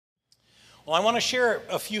Well, I want to share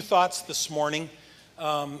a few thoughts this morning,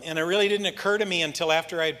 and it really didn't occur to me until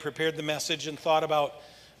after I had prepared the message and thought about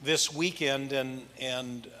this weekend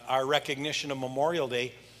and our recognition of Memorial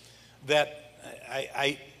Day, that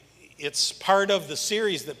it's part of the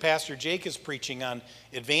series that Pastor Jake is preaching on,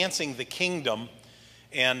 advancing the kingdom,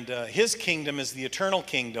 and his kingdom is the eternal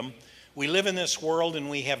kingdom. We live in this world and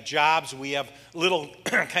we have jobs, we have little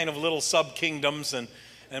kind of little sub-kingdoms,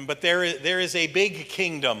 but there is a big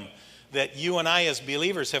kingdom that you and I as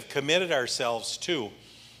believers have committed ourselves to.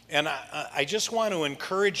 And I just want to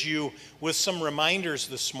encourage you with some reminders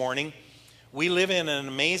this morning. We live in an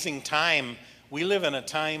amazing time. We live in a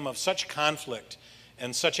time of such conflict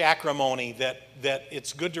and such acrimony that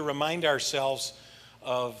it's good to remind ourselves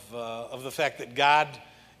of the fact that God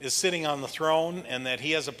is sitting on the throne and that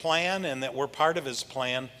He has a plan and that we're part of His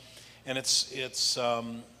plan. And it's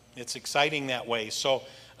exciting that way. So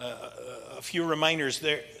a few reminders.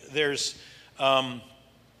 There's an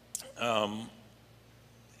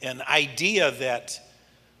idea that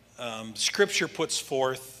Scripture puts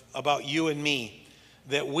forth about you and me,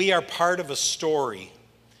 that we are part of a story.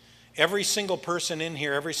 Every single person in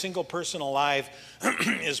here, every single person alive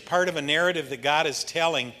is part of a narrative that God is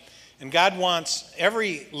telling. And God wants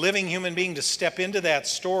every living human being to step into that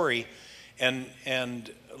story and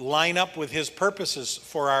line up with His purposes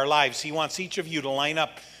for our lives. He wants each of you to line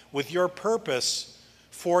up with your purpose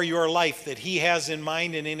for your life that He has in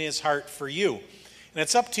mind and in His heart for you. And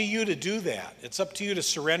it's up to you to do that. It's up to you to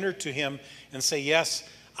surrender to Him and say, yes,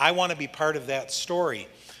 I want to be part of that story.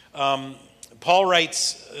 Paul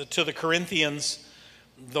writes to the Corinthians,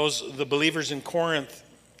 the believers in Corinth,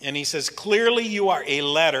 and he says, clearly you are a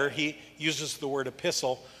letter. He uses the word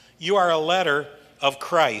epistle. You are a letter of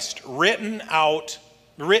Christ, written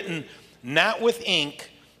not with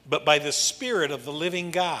ink, but by the Spirit of the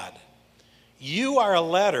living God. You are a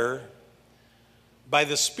letter by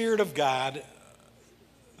the Spirit of God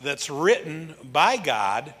that's written by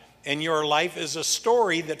God, and your life is a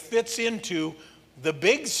story that fits into the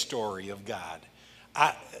big story of God.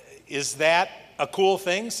 Is that a cool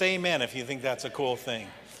thing? Say amen if you think that's a cool thing.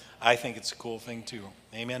 I think it's a cool thing too.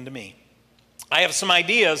 Amen to me. I have some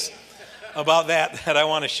ideas about that I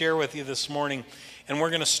want to share with you this morning, and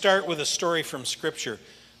we're going to start with a story from Scripture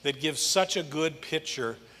that gives such a good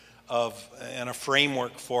picture of and a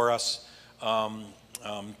framework for us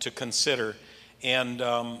to consider. And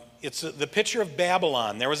it's the picture of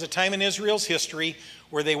Babylon. There was a time in Israel's history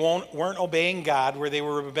where they weren't obeying God, where they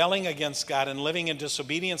were rebelling against God and living in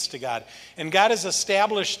disobedience to God. And God has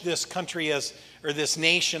established this country or this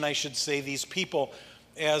nation, I should say, these people,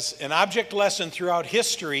 as an object lesson throughout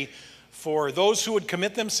history for those who would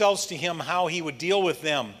commit themselves to Him, how He would deal with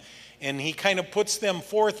them. And He kind of puts them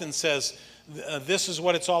forth and says, this is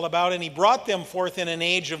what it's all about. And He brought them forth in an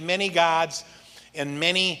age of many gods and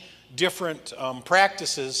many different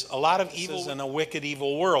practices, a lot of evils in a wicked,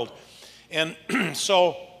 evil world. And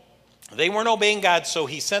so they weren't obeying God, so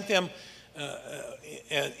He sent them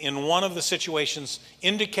in one of the situations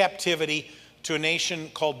into captivity to a nation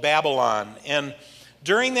called Babylon. And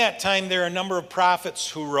during that time, there are a number of prophets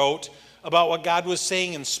who wrote about what God was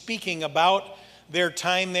saying and speaking about their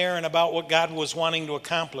time there and about what God was wanting to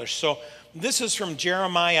accomplish. So this is from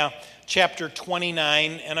Jeremiah chapter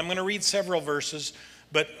 29, and I'm going to read several verses,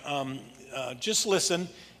 but just listen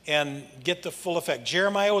and get the full effect.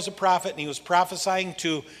 Jeremiah was a prophet, and he was prophesying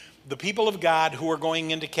to the people of God who were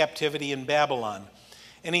going into captivity in Babylon.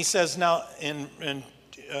 And he says now in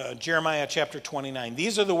Jeremiah chapter 29,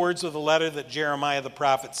 these are the words of the letter that Jeremiah the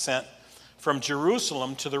prophet sent from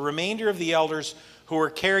Jerusalem to the remainder of the elders who were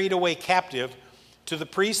carried away captive, to the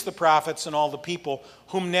priests, the prophets, and all the people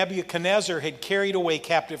whom Nebuchadnezzar had carried away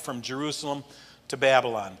captive from Jerusalem to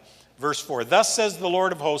Babylon. Verse 4, thus says the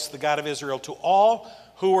Lord of hosts, the God of Israel, to all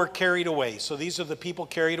who were carried away. So these are the people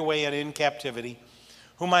carried away and in captivity,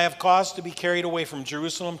 whom I have caused to be carried away from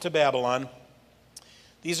Jerusalem to Babylon.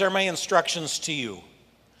 These are my instructions to you.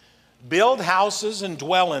 Build houses and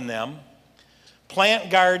dwell in them.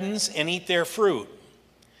 Plant gardens and eat their fruit.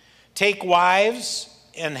 Take wives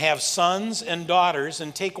and have sons and daughters,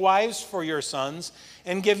 and take wives for your sons,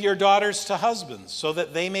 and give your daughters to husbands, so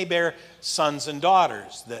that they may bear sons and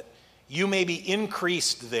daughters, that you may be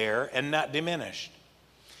increased there and not diminished.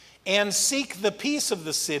 And seek the peace of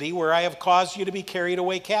the city where I have caused you to be carried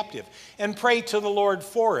away captive, and pray to the Lord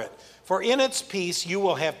for it, for in its peace you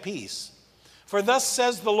will have peace. For thus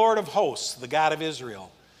says the Lord of hosts, the God of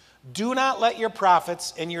Israel, do not let your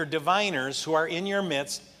prophets and your diviners who are in your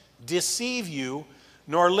midst deceive you,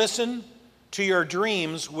 nor listen to your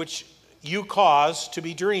dreams which you cause to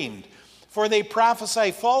be dreamed. For they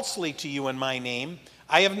prophesy falsely to you in my name,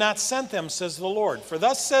 I have not sent them, says the Lord. For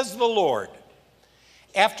thus says the Lord,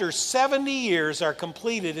 after 70 years are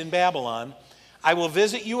completed in Babylon, I will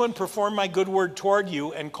visit you and perform my good word toward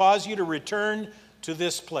you and cause you to return to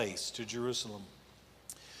this place, to Jerusalem.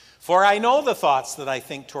 For I know the thoughts that I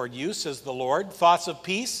think toward you, says the Lord, thoughts of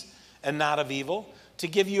peace and not of evil, to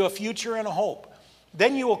give you a future and a hope.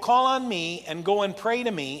 Then you will call on me and go and pray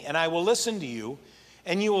to me, and I will listen to you,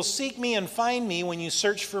 and you will seek me and find me when you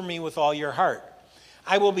search for me with all your heart.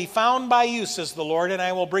 I will be found by you, says the Lord, and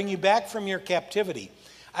I will bring you back from your captivity.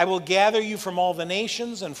 I will gather you from all the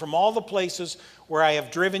nations and from all the places where I have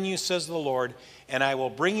driven you, says the Lord, and I will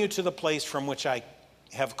bring you to the place from which I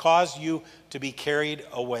have caused you to be carried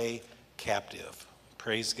away captive.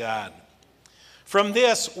 Praise God. From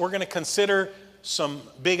this, we're going to consider some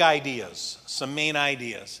big ideas, some main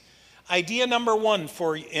ideas. Idea number one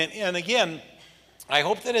and again, I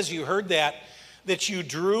hope that as you heard that you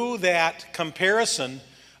drew that comparison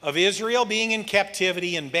of Israel being in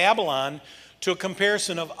captivity in Babylon to a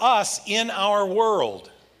comparison of us in our world.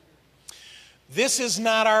 This is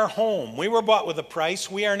not our home. We were bought with a price.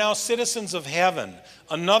 We are now citizens of heaven,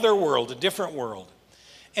 another world, a different world.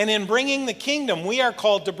 And in bringing the kingdom, we are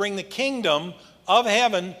called to bring the kingdom of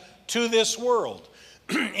heaven to this world.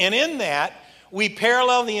 And in that, we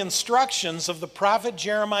parallel the instructions of the prophet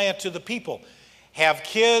Jeremiah to the people. Have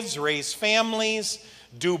kids, raise families,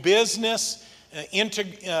 do business,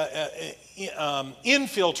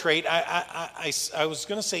 infiltrate. I was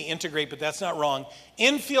going to say integrate, but that's not wrong.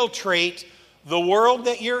 Infiltrate the world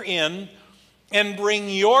that you're in and bring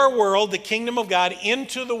your world, the kingdom of God,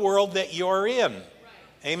 into the world that you're in.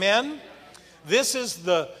 Amen? This is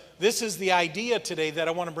the idea today that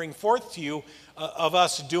I want to bring forth to you of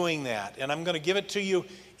us doing that. And I'm going to give it to you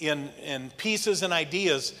in pieces and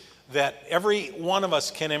ideas that every one of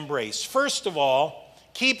us can embrace. First of all,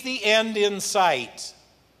 keep the end in sight.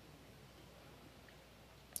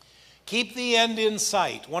 Keep the end in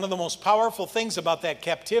sight. One of the most powerful things about that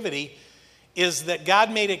captivity is that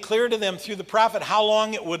God made it clear to them through the prophet how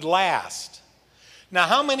long it would last. Now,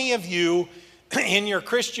 how many of you in your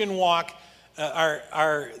Christian walk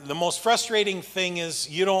are the most frustrating thing is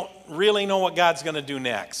you don't really know what God's going to do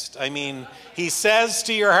next. I mean, he says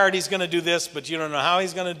to your heart he's going to do this, but you don't know how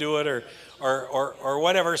he's going to do it or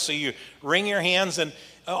whatever, so you wring your hands. And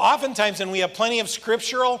oftentimes, and we have plenty of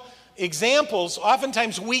scriptural examples,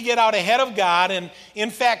 oftentimes we get out ahead of God, and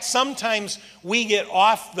in fact, sometimes we get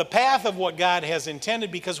off the path of what God has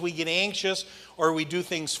intended because we get anxious or we do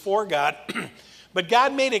things for God. But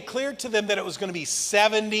God made it clear to them that it was going to be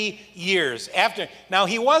 70 years after. Now,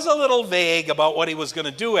 he was a little vague about what he was going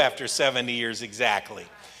to do after 70 years exactly.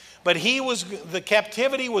 But the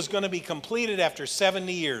captivity was going to be completed after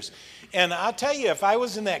 70 years. And I'll tell you, if I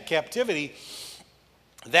was in that captivity,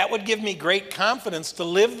 that would give me great confidence to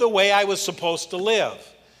live the way I was supposed to live.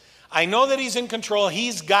 I know that he's in control.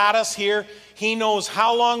 He's got us here. He knows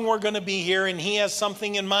how long we're going to be here, and he has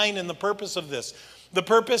something in mind in the purpose of this. The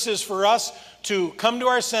purpose is for us to come to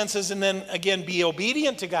our senses and then, again, be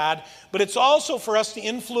obedient to God, but it's also for us to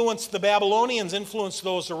influence the Babylonians, influence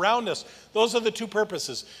those around us. Those are the two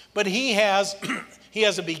purposes. But he has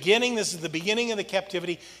a beginning. This is the beginning of the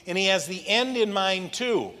captivity, and he has the end in mind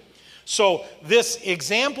too. So this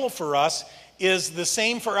example for us is the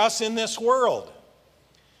same for us in this world.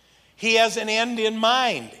 He has an end in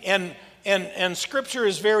mind, and Scripture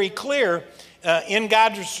is very clear. In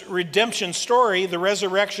God's redemption story, the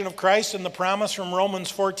resurrection of Christ and the promise from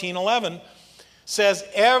Romans 14:11 says,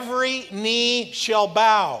 every knee shall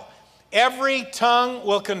bow, every tongue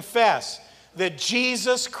will confess that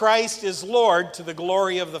Jesus Christ is Lord to the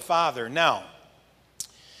glory of the Father. Now,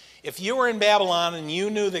 if you were in Babylon and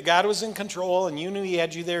you knew that God was in control and you knew he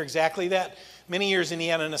had you there exactly that many years and he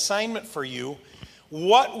had an assignment for you,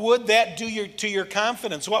 what would that do to your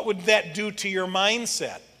confidence? What would that do to your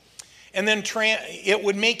mindset? And then it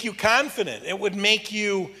would make you confident. It would make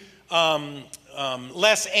you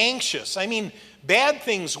less anxious. I mean, bad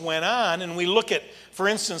things went on, and we look at, for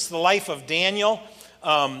instance, the life of Daniel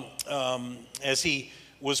as he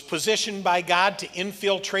was positioned by God to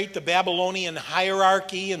infiltrate the Babylonian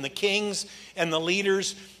hierarchy and the kings and the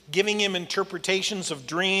leaders, giving him interpretations of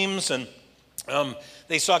dreams. And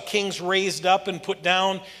they saw kings raised up and put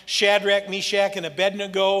down, Shadrach, Meshach, and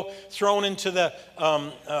Abednego thrown into the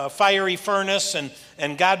fiery furnace,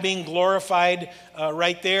 and God being glorified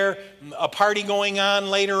right there. A party going on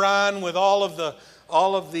later on with all of the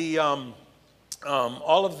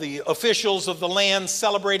officials of the land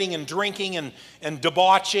celebrating and drinking and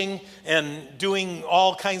debauching and doing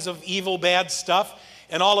all kinds of evil, bad stuff.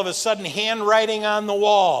 And all of a sudden, handwriting on the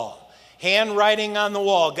wall. handwriting on the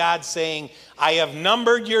wall, God saying, I have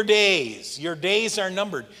numbered your days. Your days are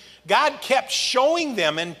numbered. God kept showing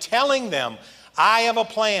them and telling them, I have a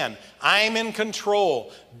plan. I'm in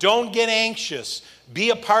control. Don't get anxious.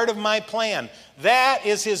 Be a part of my plan. That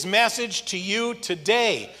is his message to you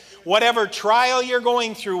today. Whatever trial you're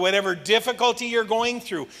going through, whatever difficulty you're going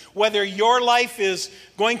through, whether your life is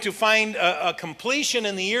going to find a completion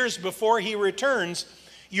in the years before he returns,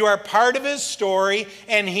 you are part of his story,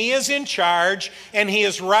 and he is in charge, and he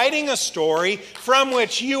is writing a story from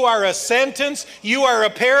which you are a sentence, you are a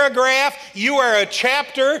paragraph, you are a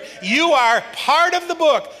chapter, you are part of the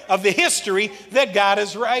book of the history that God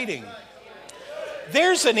is writing.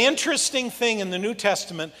 There's an interesting thing in the New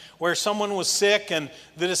Testament where someone was sick and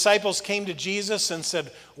the disciples came to Jesus and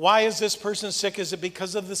said, why is this person sick? Is it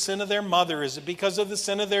because of the sin of their mother? Is it because of the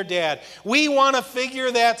sin of their dad? We want to figure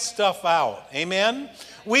that stuff out. Amen?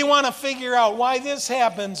 We want to figure out why this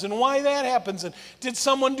happens and why that happens. And did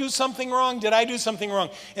someone do something wrong? Did I do something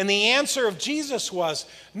wrong? And the answer of Jesus was,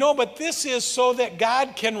 no, but this is so that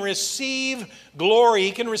God can receive glory.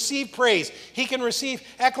 He can receive praise. He can receive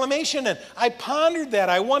acclamation. And I pondered that.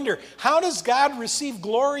 I wonder, how does God receive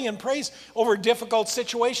glory and praise over difficult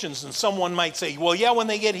situations? And someone might say, well, yeah, when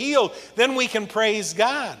they get healed, then we can praise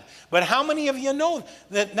God. But how many of you know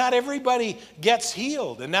that not everybody gets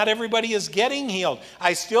healed and not everybody is getting healed?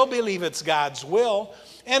 I still believe it's God's will.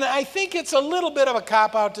 And I think it's a little bit of a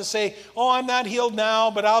cop-out to say, oh, I'm not healed now,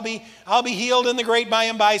 but I'll be healed in the great by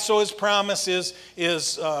and by, so his promise is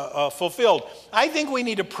fulfilled. I think we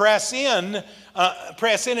need to press in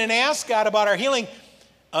and ask God about our healing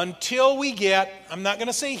until we get, I'm not going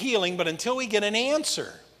to say healing, but until we get an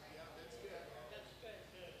answer.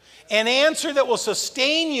 An answer that will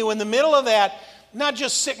sustain you in the middle of that, not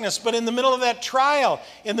just sickness, but in the middle of that trial,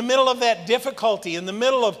 in the middle of that difficulty, in the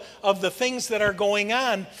middle of the things that are going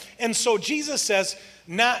on. And so Jesus says,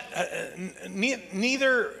 neither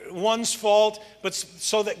one's fault, but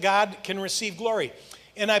so that God can receive glory.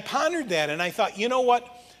 And I pondered that, and I thought, you know what?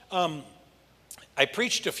 I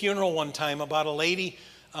preached a funeral one time about a lady.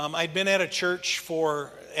 I'd been at that church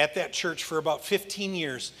for about 15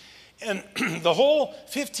 years. And the whole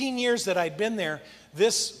 15 years that I'd been there,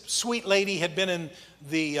 this sweet lady had been in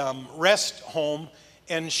the rest home,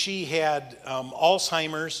 and she had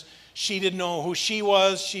Alzheimer's. She didn't know who she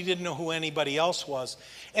was. She didn't know who anybody else was.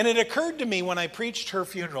 And it occurred to me when I preached her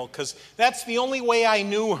funeral, because that's the only way I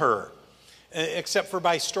knew her, except for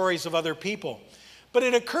by stories of other people. But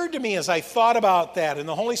it occurred to me as I thought about that, and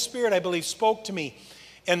the Holy Spirit, I believe, spoke to me,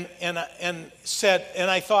 and said, and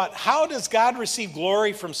I thought, how does God receive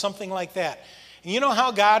glory from something like that? And you know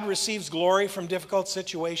how God receives glory from difficult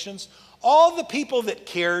situations? All the people that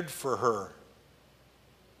cared for her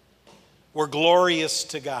were glorious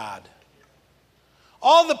to God.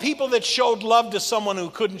 All the people that showed love to someone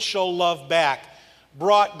who couldn't show love back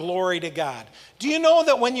brought glory to God. Do you know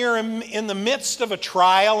that when you're in the midst of a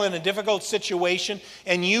trial in a difficult situation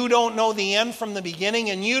and you don't know the end from the beginning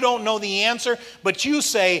and you don't know the answer, but you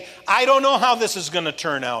say, I don't know how this is going to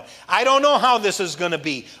turn out. I don't know how this is going to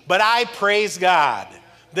be, but I praise God.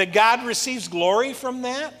 That God receives glory from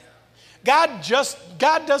that? God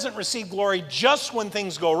doesn't receive glory just when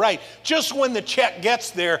things go right, just when the check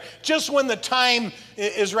gets there, just when the time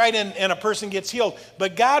is right and a person gets healed.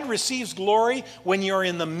 But God receives glory when you're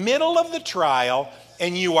in the middle of the trial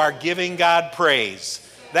and you are giving God praise.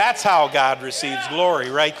 That's how God receives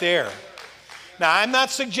glory, right there. Now, I'm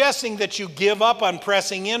not suggesting that you give up on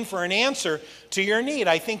pressing in for an answer to your need.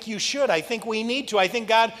 I think you should. I think we need to. I think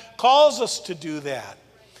God calls us to do that.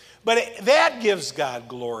 But that gives God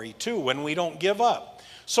glory too when we don't give up.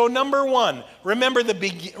 So number one, remember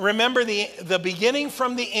the beginning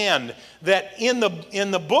from the end. That in the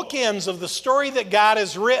bookends of the story that God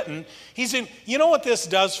has written, He's in. You know what this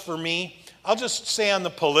does for me? I'll just say on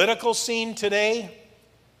the political scene today,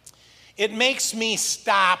 it makes me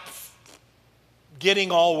stop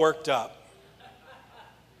getting all worked up.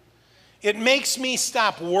 It makes me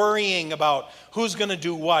stop worrying about who's going to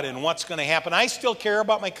do what and what's going to happen. I still care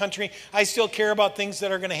about my country. I still care about things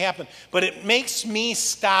that are going to happen. But it makes me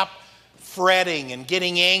stop fretting and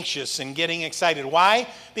getting anxious and getting excited. Why?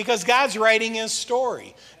 Because God's writing His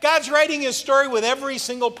story. God's writing His story with every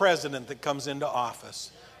single president that comes into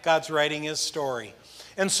office. God's writing His story.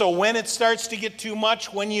 And so when it starts to get too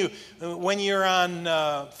much, when you're on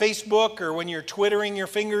Facebook or when you're twittering your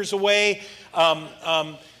fingers away,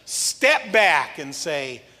 step back and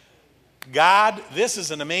say, God, this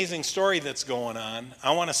is an amazing story that's going on.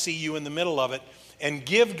 I want to see you in the middle of it, and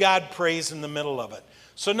give God praise in the middle of it.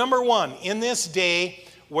 So number one, in this day,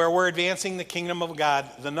 where we're advancing the kingdom of God,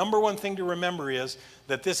 the number one thing to remember is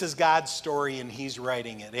that this is God's story and He's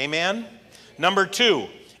writing it. Amen? Number 2,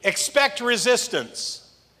 expect resistance.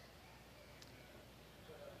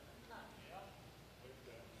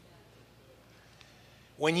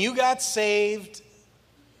 When you got saved,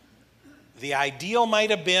 the ideal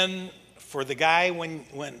might have been for the guy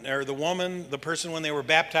or the woman, the person when they were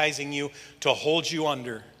baptizing you, to hold you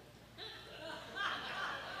under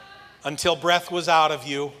until breath was out of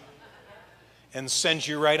you and send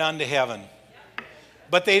you right on to heaven.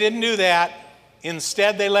 But they didn't do that.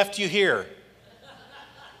 Instead, they left you here.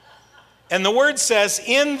 And the word says,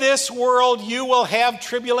 in this world you will have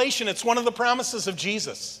tribulation. It's one of the promises of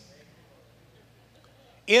Jesus.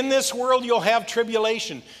 In this world you'll have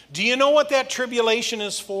tribulation. Do you know what that tribulation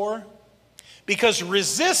is for? Because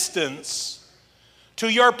resistance to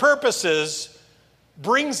your purposes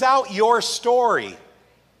brings out your story.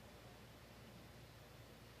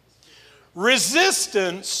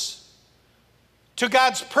 Resistance to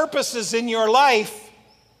God's purposes in your life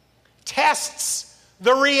tests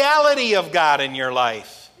the reality of God in your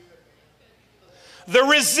life. The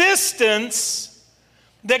resistance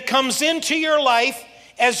that comes into your life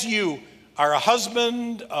as you are a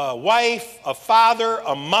husband, a wife, a father,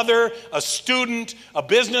 a mother, a student, a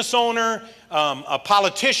business owner, a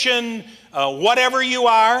politician, whatever you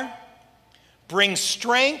are, brings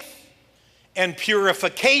strength and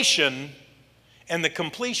purification and the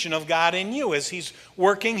completion of God in you as He's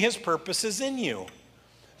working His purposes in you.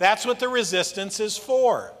 That's what the resistance is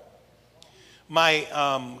for. My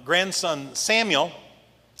grandson Samuel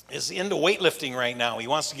is into weightlifting right now. He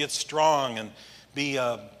wants to get strong and be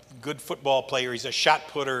a good football player. He's a shot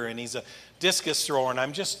putter and he's a discus thrower. And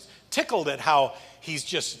I'm just tickled at how he's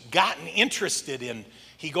just gotten interested in.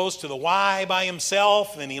 He goes to the Y by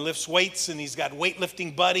himself and he lifts weights and he's got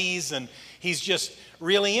weightlifting buddies and he's just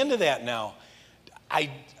really into that now. I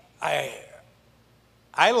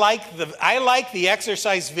like the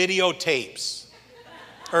exercise videotapes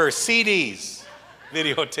or CDs,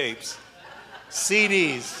 videotapes,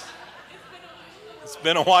 CDs. It's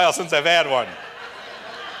been a while since I've had one.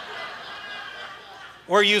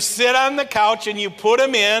 Where you sit on the couch and you put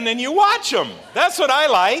them in and you watch them. That's what I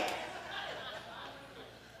like.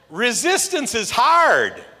 Resistance is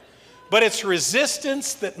hard, but it's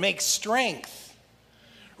resistance that makes strength.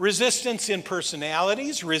 Resistance in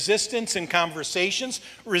personalities, resistance in conversations,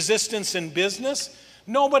 resistance in business.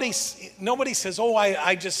 Nobody says, oh,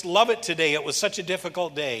 I just love it today. It was such a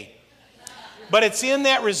difficult day. But it's in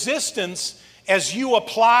that resistance as you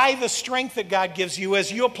apply the strength that God gives you,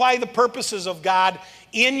 as you apply the purposes of God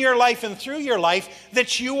in your life and through your life,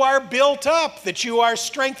 that you are built up, that you are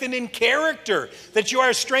strengthened in character, that you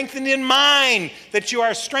are strengthened in mind, that you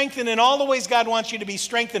are strengthened in all the ways God wants you to be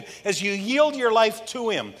strengthened as you yield your life to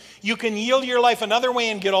Him. You can yield your life another way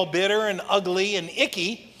and get all bitter and ugly and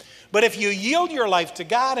icky, but if you yield your life to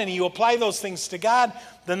God and you apply those things to God,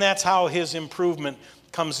 then that's how His improvement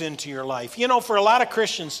comes into your life. You know, for a lot of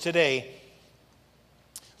Christians today,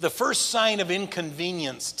 the first sign of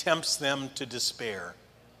inconvenience tempts them to despair.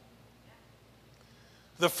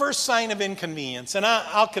 The first sign of inconvenience, and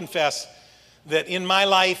I'll confess that in my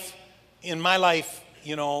life,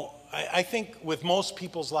 you know, I think with most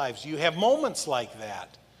people's lives, you have moments like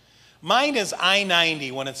that. Mine is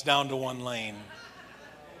I-90 when it's down to one lane.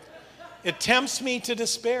 It tempts me to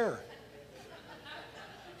despair.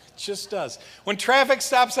 It just does. When traffic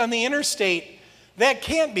stops on the interstate, that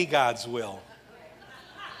can't be God's will.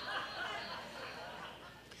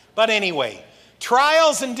 But anyway,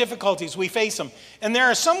 trials and difficulties, we face them. And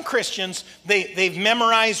there are some Christians, they've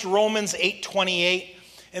memorized Romans 8:28,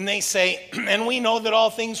 and they say, and we know that all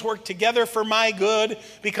things work together for my good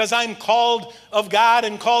because I'm called of God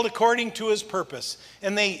and called according to His purpose.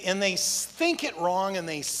 And they think it wrong and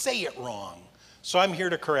they say it wrong. So I'm here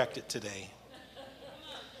to correct it today.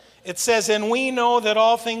 It says, and we know that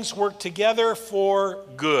all things work together for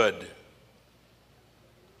good.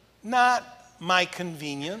 Not my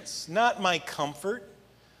convenience, not my comfort,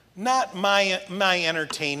 not my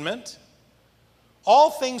entertainment.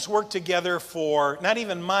 All things work together for not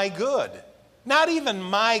even my good. Not even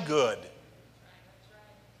my good.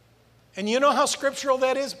 And you know how scriptural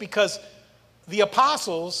that is? Because the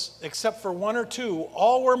apostles, except for one or two,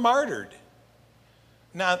 all were martyred.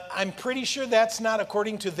 Now, I'm pretty sure that's not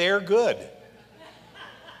according to their good.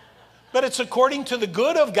 But it's according to the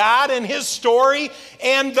good of God and His story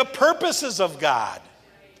and the purposes of God.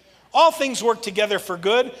 All things work together for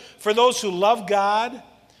good for those who love God,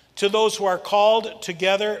 to those who are called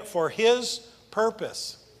together for His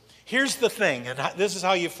purpose. Here's the thing, and this is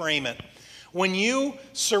how you frame it. When you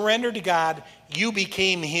surrendered to God, you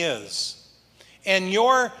became His. And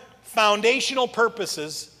your foundational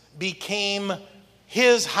purposes became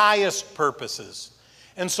His highest purposes.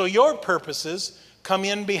 And so your purposes come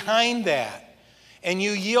in behind that. And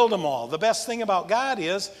you yield them all. The best thing about God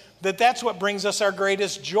is that that's what brings us our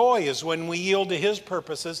greatest joy, is when we yield to His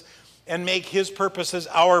purposes and make His purposes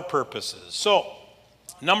our purposes. So,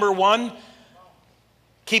 number one,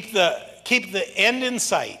 keep the end in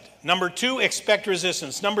sight. Number two, expect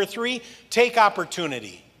resistance. Number three, take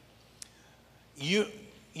opportunity. You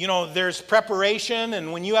know, there's preparation,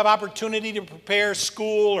 and when you have opportunity to prepare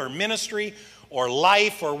school or ministry or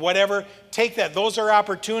life or whatever, take that. Those are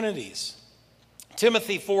opportunities.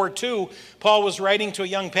 Timothy 4:2, Paul was writing to a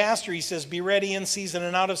young pastor. He says, be ready in season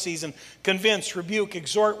and out of season. Convince, rebuke,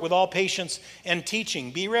 exhort with all patience and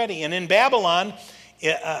teaching. Be ready. And in Babylon,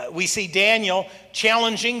 we see Daniel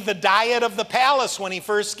challenging the diet of the palace when he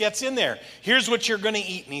first gets in there. Here's what you're going to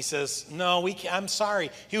eat. And he says, no, I'm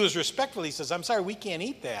sorry. He was respectful. He says, I'm sorry, we can't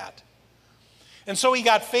eat that. And so he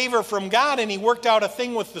got favor from God, and he worked out a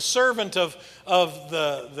thing with the servant of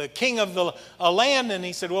the king of the land. And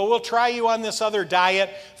he said, well, we'll try you on this other diet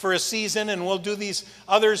for a season, and we'll do these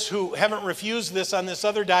others who haven't refused this on this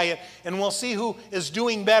other diet, and we'll see who is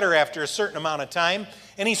doing better after a certain amount of time.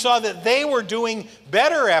 And he saw that they were doing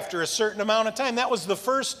better after a certain amount of time. That was the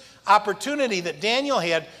first opportunity that Daniel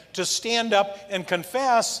had to stand up and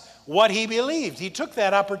confess what he believed. He took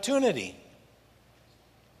that opportunity.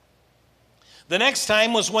 The next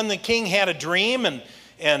time was when the king had a dream,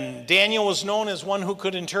 and Daniel was known as one who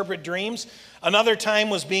could interpret dreams. Another time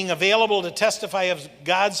was being available to testify of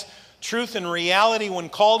God's truth and reality when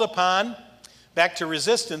called upon. Back to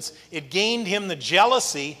resistance, it gained him the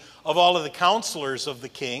jealousy of all of the counselors of the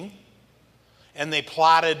king, and they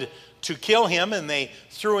plotted to kill him, and they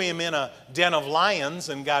threw him in a den of lions,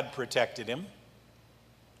 and God protected him.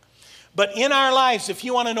 But in our lives, if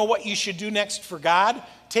you want to know what you should do next for God,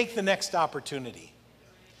 take the next opportunity.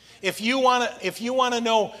 If you want to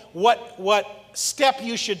know what step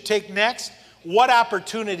you should take next, what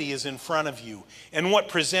opportunity is in front of you and what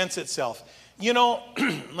presents itself. You know,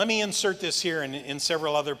 let me insert this here and in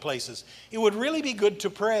several other places. It would really be good to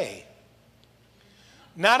pray.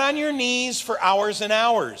 Not on your knees for hours and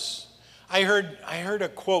hours. I heard a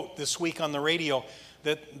quote this week on the radio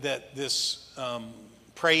that this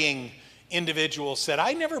praying individual said,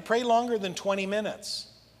 I never pray longer than 20 minutes.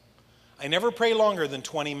 I never pray longer than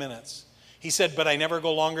 20 minutes. He said, but I never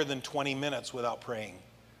go longer than 20 minutes without praying.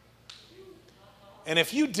 And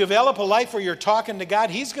if you develop a life where you're talking to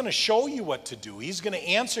God, He's going to show you what to do. He's going to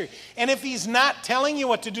answer. And if He's not telling you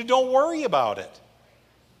what to do, don't worry about it.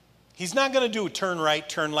 He's not going to do turn right,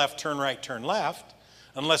 turn left, turn right, turn left,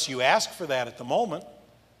 unless you ask for that at the moment.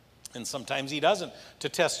 And sometimes He doesn't, to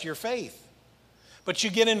test your faith. But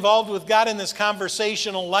you get involved with God in this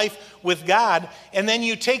conversational life with God, and then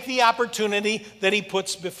you take the opportunity that He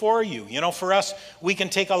puts before you. You know, for us, we can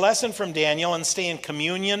take a lesson from Daniel and stay in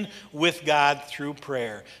communion with God through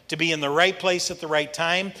prayer. To be in the right place at the right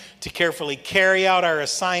time, to carefully carry out our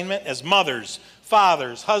assignment as mothers,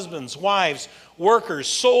 fathers, husbands, wives, workers,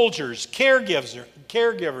 soldiers,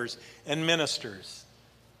 caregivers, and ministers.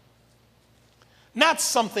 Not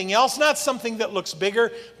something else, not something that looks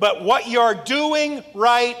bigger, but what you're doing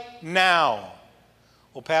right now.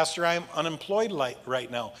 Well, Pastor, I'm unemployed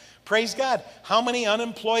right now. Praise God. How many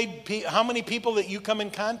people that you come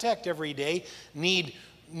in contact every day need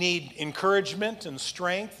encouragement and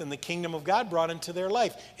strength and the kingdom of God brought into their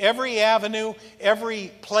life? Every avenue,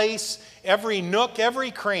 every place, every nook,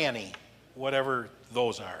 every cranny, whatever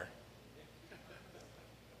those are.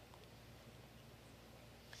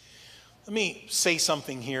 Let me say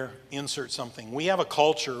something here, insert something. We have a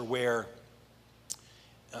culture where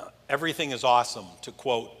everything is awesome, to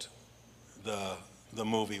quote the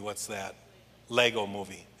movie, what's that? Lego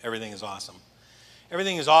movie. Everything is awesome.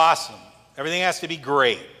 Everything is awesome. Everything has to be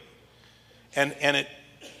great. And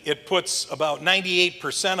it puts about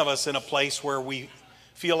 98% of us in a place where we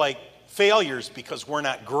feel like failures because we're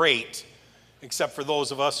not great, except for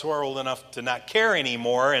those of us who are old enough to not care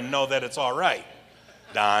anymore and know that it's all right.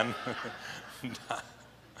 Don.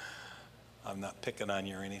 I'm not picking on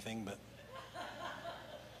you or anything, but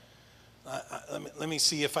let me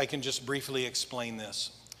see if I can just briefly explain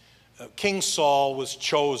this. King Saul was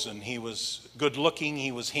chosen. He was good looking,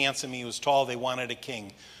 he was handsome, he was tall. They wanted a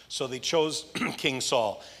king. So they chose King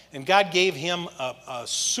Saul. And God gave him a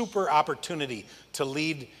super opportunity to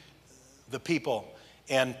lead the people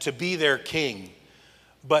and to be their king.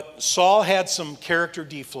 But Saul had some character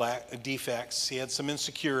defects. He had some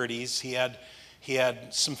insecurities. He had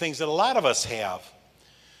some things that a lot of us have.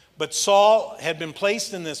 But Saul had been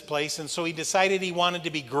placed in this place, and so he decided he wanted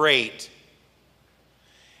to be great.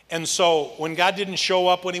 And so when God didn't show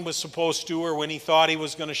up when he was supposed to, or when he thought he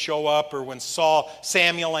was going to show up, or when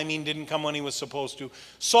Samuel didn't come when he was supposed to,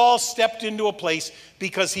 Saul stepped into a place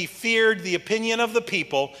because he feared the opinion of the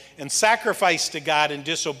people and sacrificed to God in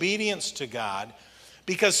disobedience to God,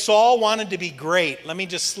 because Saul wanted to be great. Let me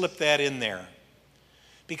just slip that in there.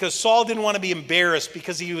 Because Saul didn't want to be embarrassed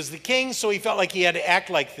because he was the king, so he felt like he had to act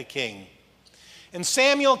like the king. And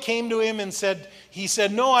Samuel came to him and said,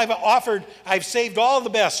 no, I've saved all the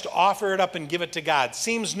best, offer it up and give it to God.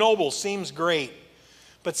 Seems noble, seems great.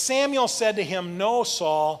 But Samuel said to him, no,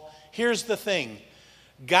 Saul, here's the thing.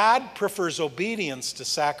 God prefers obedience to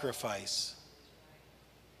sacrifice.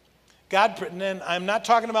 And then I'm not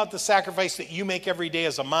talking about the sacrifice that you make every day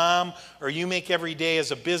as a mom, or you make every day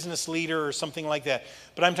as a business leader or something like that.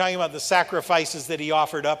 But I'm talking about the sacrifices that he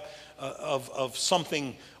offered up of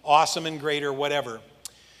something awesome and great or whatever.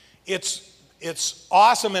 It's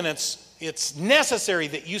awesome, and it's necessary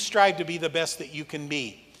that you strive to be the best that you can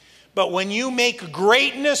be. But when you make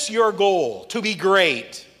greatness your goal, to be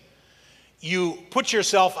great, you put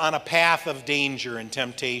yourself on a path of danger and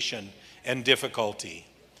temptation and difficulty.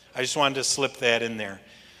 I just wanted to slip that in there.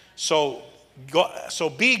 So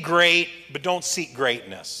be great, but don't seek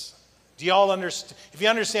greatness. Do you all understand? If you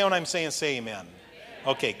understand what I'm saying, say amen.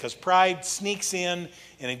 Okay, because pride sneaks in,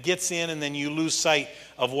 and it gets in, and then you lose sight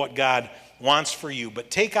of what God wants for you.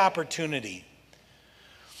 But take opportunity.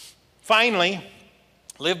 Finally,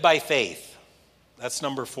 live by faith. That's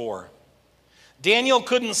number 4. Daniel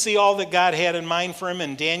couldn't see all that God had in mind for him,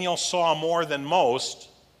 and Daniel saw more than most.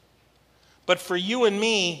 But for you and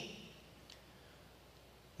me,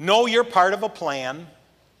 know you're part of a plan.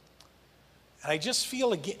 And I feel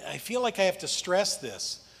like I have to stress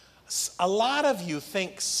this. A lot of you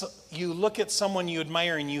think, you look at someone you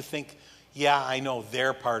admire and you think, yeah, I know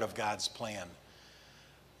they're part of God's plan.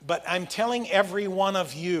 But I'm telling every one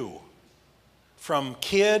of you, from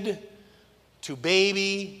kid to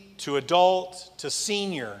baby to adult to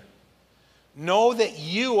senior, know that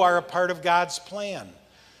you are a part of God's plan.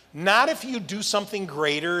 Not if you do something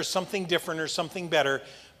greater or something different or something better,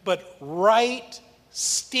 but right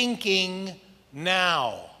stinking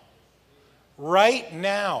now. Right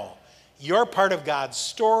now. You're part of God's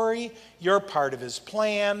story. You're part of his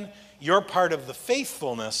plan. You're part of the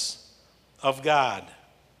faithfulness of God.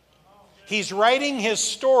 He's writing his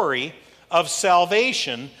story of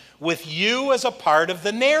salvation with you as a part of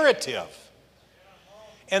the narrative.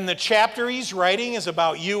 And the chapter he's writing is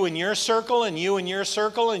about you and your circle, and you and your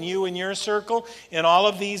circle, and you and your circle, in all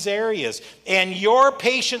of these areas. And your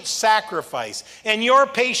patient sacrifice, and your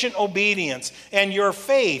patient obedience, and your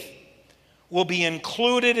faith will be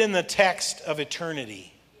included in the text of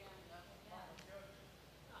eternity.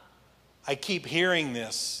 I keep hearing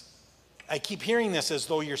this. I keep hearing this as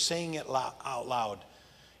though you're saying it out loud.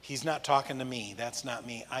 He's not talking to me. That's not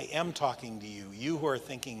me. I am talking to you, you who are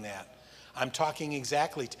thinking that. I'm talking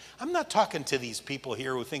I'm not talking to these people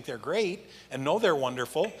here who think they're great and know they're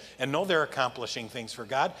wonderful and know they're accomplishing things for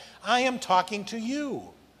God. I am talking to you.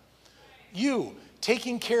 You,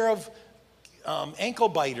 taking care of ankle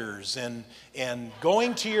biters and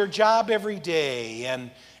going to your job every day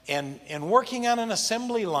and working on an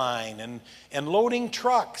assembly line and loading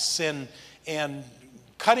trucks and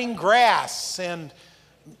cutting grass and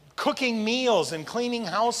cooking meals and cleaning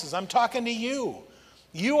houses. I'm talking to you.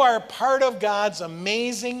 You are part of God's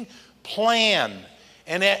amazing plan.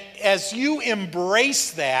 And as you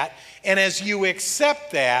embrace that and as you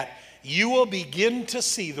accept that, you will begin to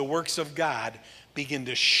see the works of God begin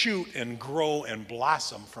to shoot and grow and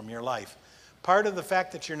blossom from your life. Part of the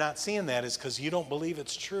fact that you're not seeing that is because you don't believe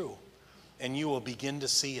it's true. And you will begin to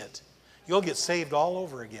see it. You'll get saved all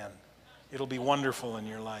over again. It'll be wonderful in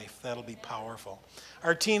your life. That'll be powerful.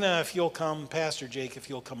 Artina, if you'll come. Pastor Jake, if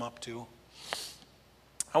you'll come up too.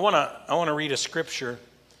 I want to read a scripture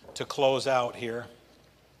to close out here.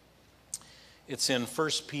 It's in 1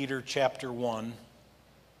 Peter chapter 1.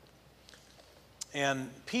 And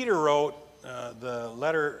Peter wrote the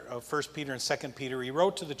letter of 1 Peter and 2 Peter. He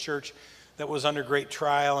wrote to the church that was under great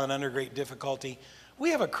trial and under great difficulty.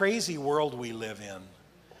 We have a crazy world we live in.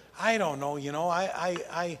 I don't know,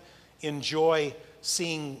 I enjoy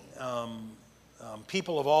seeing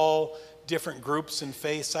people of all different groups and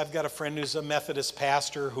faiths. I've got a friend who's a Methodist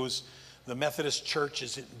pastor who's the Methodist church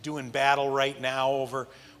is doing battle right now over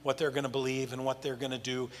what they're going to believe and what they're going to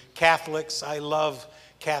do. Catholics, I love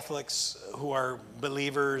Catholics who are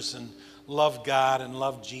believers and love God and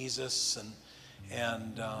love Jesus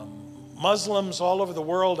And Muslims all over the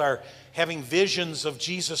world are having visions of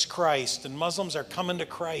Jesus Christ, and Muslims are coming to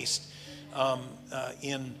Christ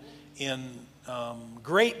in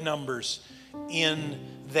great numbers in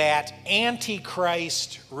that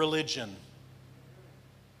antichrist religion.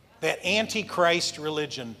 That antichrist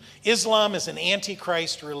religion. Islam is an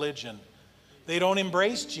antichrist religion. They don't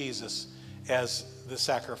embrace Jesus as the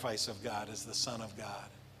sacrifice of God, as the Son of God.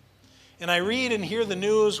 And I read and hear the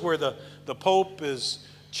news where the Pope is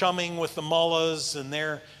chumming with the mullahs, and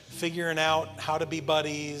they're figuring out how to be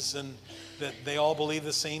buddies, and that they all believe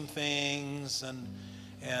the same things.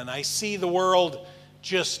 And I see the world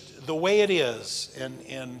just the way it is,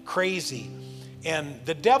 and crazy. And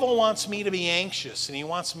the devil wants me to be anxious, and he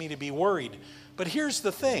wants me to be worried. But here's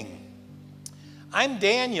the thing. I'm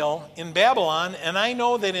Daniel in Babylon, and I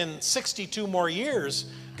know that in 62 more years,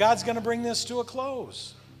 God's going to bring this to a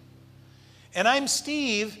close. And I'm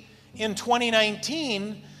Steve in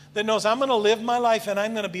 2019 that knows I'm going to live my life and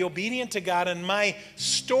I'm going to be obedient to God, and my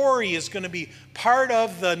story is going to be part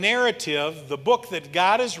of the narrative, the book that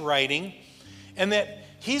God is writing, and that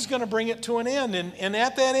He's going to bring it to an end. And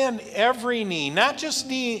at that end, every knee, not just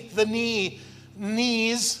the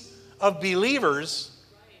knees of believers,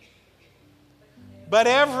 but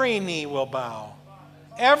every knee will bow.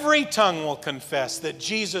 Every tongue will confess that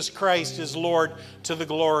Jesus Christ is Lord to the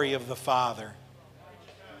glory of the Father.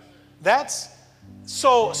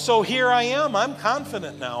 So here I am. I'm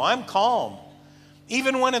confident now. I'm calm.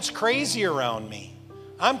 Even when it's crazy around me,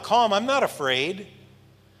 I'm calm. I'm not afraid.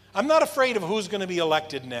 I'm not afraid of who's going to be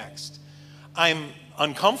elected next. I'm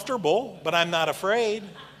uncomfortable, but I'm not afraid.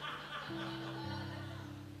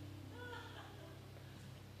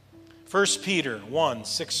 1 Peter 1,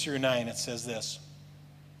 6 through 9, it says this.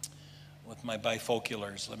 With my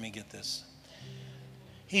bifoculars, let me get this.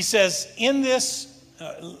 He says, in this,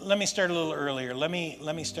 let me start a little earlier. Let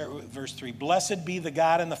me start with verse 3. Blessed be the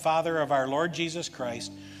God and the Father of our Lord Jesus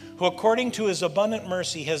Christ, who according to His abundant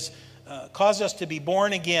mercy has caused us to be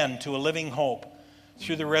born again to a living hope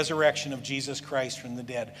through the resurrection of Jesus Christ from the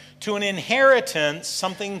dead, to an inheritance,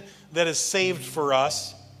 something that is saved for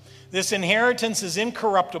us. This inheritance is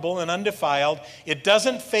incorruptible and undefiled. It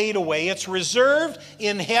doesn't fade away. It's reserved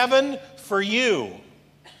in heaven for you.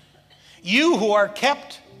 You who are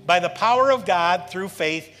kept by the power of God through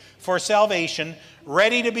faith for salvation,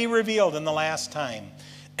 ready to be revealed in the last time.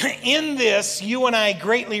 In this you and I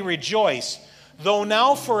greatly rejoice, though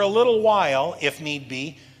now for a little while, if need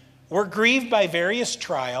be, we're grieved by various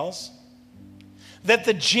trials, that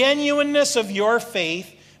the genuineness of your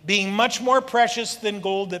faith, being much more precious than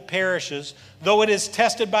gold that perishes, though it is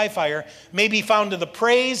tested by fire, may be found to the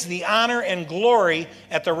praise, the honor, and glory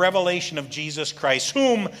at the revelation of Jesus Christ,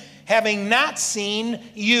 whom, having not seen,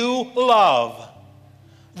 you love.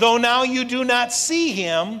 Though now you do not see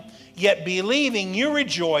Him, yet believing you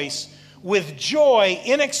rejoice with joy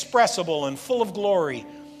inexpressible and full of glory,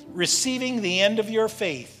 receiving the end of your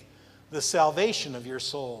faith, the salvation of your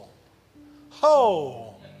soul. Ho!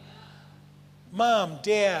 Mom,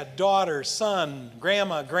 dad, daughter, son,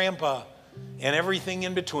 grandma, grandpa, and everything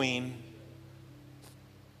in between.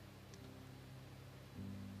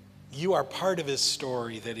 You are part of His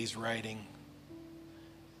story that He's writing.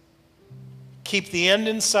 Keep the end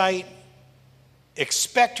in sight.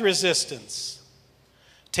 Expect resistance.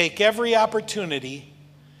 Take every opportunity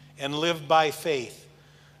and live by faith.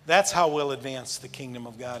 That's how we'll advance the kingdom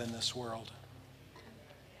of God in this world.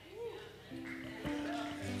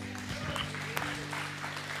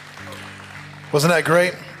 Wasn't that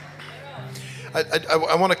great?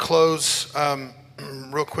 I want to close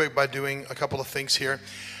real quick by doing a couple of things here.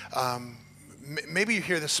 Maybe you're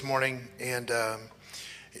here this morning and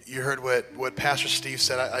you heard what Pastor Steve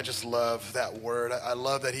said. I just love that word. I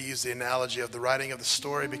love that he used the analogy of the writing of the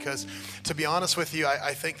story, because to be honest with you,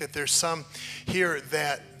 I think that there's some here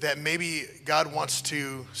that maybe God wants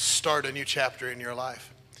to start a new chapter in your life.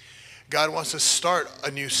 God wants to start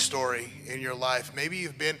a new story in your life. Maybe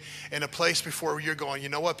you've been in a place before where you're going, you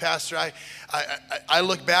know what, Pastor, I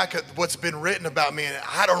look back at what's been written about me and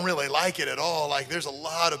I don't really like it at all. Like, there's a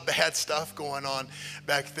lot of bad stuff going on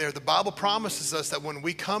back there. The Bible promises us that when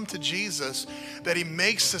we come to Jesus, that He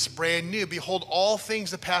makes us brand new. Behold, all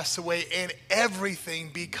things have passed away and everything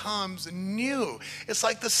becomes new. It's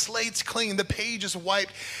like the slate's clean, the page is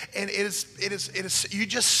wiped, and it is you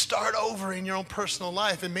just start over in your own personal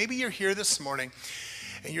life. And maybe you're here this morning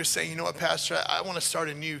and you're saying, you know what, Pastor, I want to start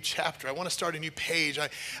a new chapter. I want to start a new page.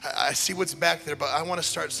 I see what's back there, but I want to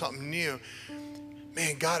start something new.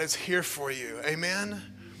 Man, God is here for you. Amen.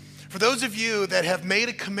 For those of you that have made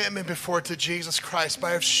a commitment before to Jesus Christ,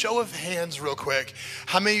 by a show of hands real quick,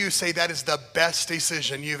 how many of you say that is the best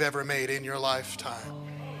decision you've ever made in your lifetime?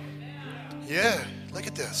 Yeah, look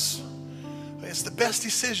at this. It's the best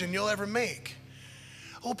decision you'll ever make.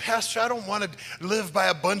 Oh, Pastor, I don't want to live by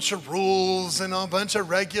a bunch of rules and a bunch of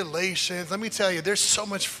regulations. Let me tell you, there's so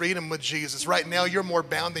much freedom with Jesus. Right now, you're more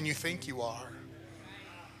bound than you think you are.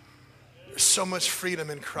 There's so much freedom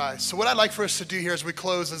in Christ. So what I'd like for us to do here as we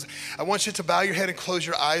close is I want you to bow your head and close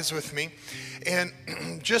your eyes with me. And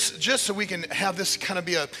just so we can have this kind of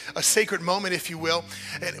be a sacred moment, if you will.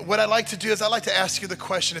 And what I'd like to do is I'd like to ask you the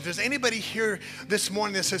question. If there's anybody here this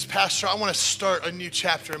morning that says, Pastor, I want to start a new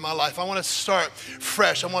chapter in my life. I want to start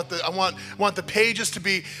fresh. I want the pages to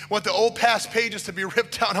be, I want the old past pages to be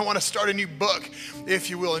ripped out. I want to start a new book,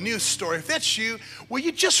 if you will, a new story. If that's you, will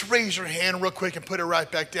you just raise your hand real quick and put it right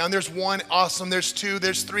back down? There's one, awesome. There's two,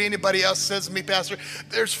 there's three. Anybody else says to me, Pastor?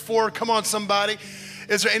 There's four. Come on, somebody.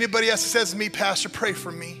 Is there anybody else that says to me, Pastor, pray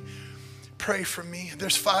for me? Pray for me.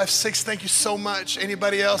 There's 5, 6. Thank you so much.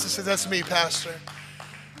 Anybody else that says, that's me, Pastor?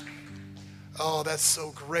 Oh, that's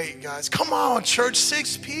so great, guys. Come on, church.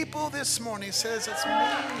 6 people this morning says it's me.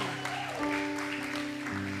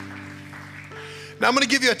 Now, I'm going to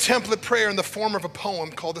give you a template prayer in the form of a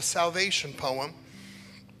poem called the Salvation Poem.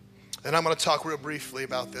 And I'm going to talk real briefly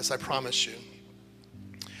about this, I promise you.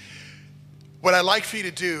 What I'd like for you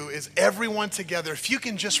to do is everyone together, if you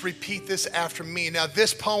can just repeat this after me. Now,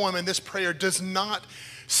 this poem and this prayer does not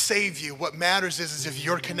save you. What matters is if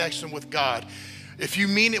your connection with God, if you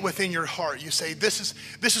mean it within your heart, you say, this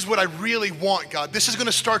is what I really want, God. This is going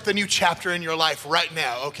to start the new chapter in your life right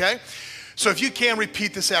now, okay? So if you can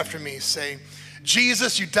repeat this after me, say,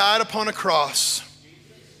 Jesus, you died upon a cross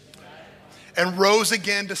and rose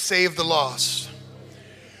again to save the lost.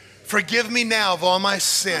 Forgive me now of all my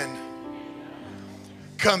sin.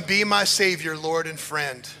 Come be my Savior, Lord and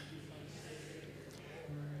friend.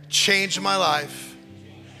 Change my life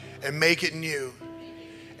and make it new.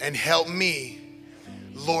 And help me,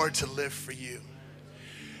 Lord, to live for you.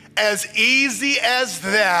 As easy as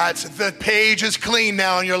that, the page is clean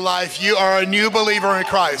now in your life. You are a new believer in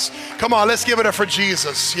Christ. Come on, let's give it up for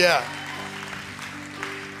Jesus. Yeah.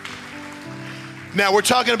 Now, we're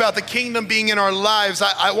talking about the kingdom being in our lives.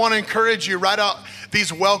 I want to encourage you, write out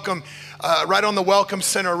these welcome right on the welcome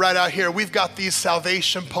center right out here, we've got these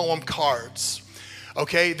salvation poem cards,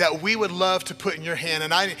 okay, that we would love to put in your hand.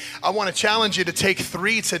 And I want to challenge you to take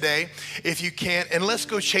 3 today if you can, and let's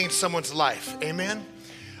go change someone's life. Amen?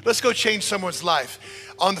 Let's go change someone's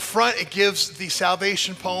life. On the front, it gives the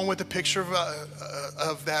salvation poem with a picture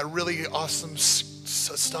of that really awesome,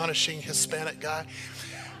 astonishing Hispanic guy.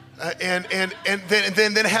 And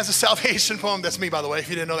then it has a salvation poem. That's me, by the way, if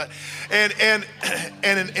you didn't know that.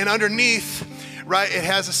 And underneath, right, it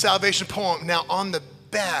has a salvation poem. Now on the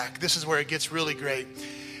back, this is where it gets really great.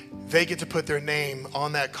 They get to put their name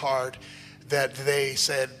on that card that they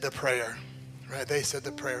said the prayer. Right, they said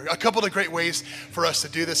the prayer. A couple of great ways for us to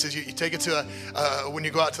do this is you take it to when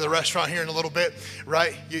you go out to the restaurant here in a little bit,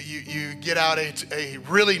 right? You get out a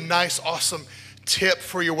really nice, awesome tip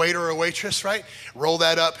for your waiter or waitress, right? Roll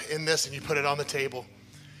that up in this and you put it on the table,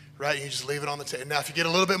 right? You just leave it on the table. Now, if you get a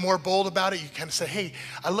little bit more bold about it, you kind of say, hey,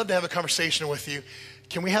 I'd love to have a conversation with you.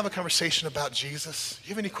 Can we have a conversation about Jesus? Do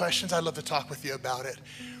you have any questions? I'd love to talk with you about it.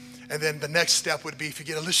 And then the next step would be, if you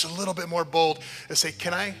get just a little bit more bold, and say,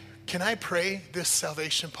 can I pray this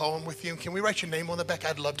salvation poem with you? Can we write your name on the back?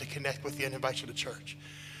 I'd love to connect with you and invite you to church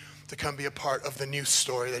to come be a part of the new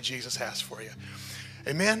story that Jesus has for you.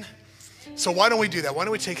 Amen? So why don't we do that? Why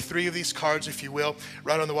don't we take 3 of these cards, if you will,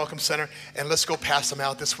 right on the Welcome Center, and let's go pass them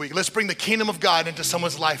out this week. Let's bring the kingdom of God into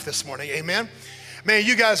someone's life this morning. Amen? Man,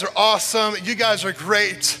 you guys are awesome. You guys are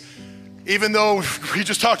great. Even though we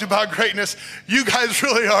just talked about greatness, you guys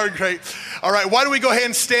really are great. All right, why don't we go ahead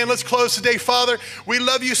and stand? Let's close today. Father, we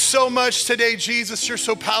love you so much today, Jesus. You're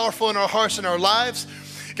so powerful in our hearts and our lives.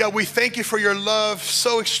 God, we thank you for your love,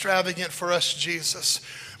 so extravagant for us, Jesus.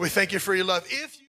 We thank you for your love.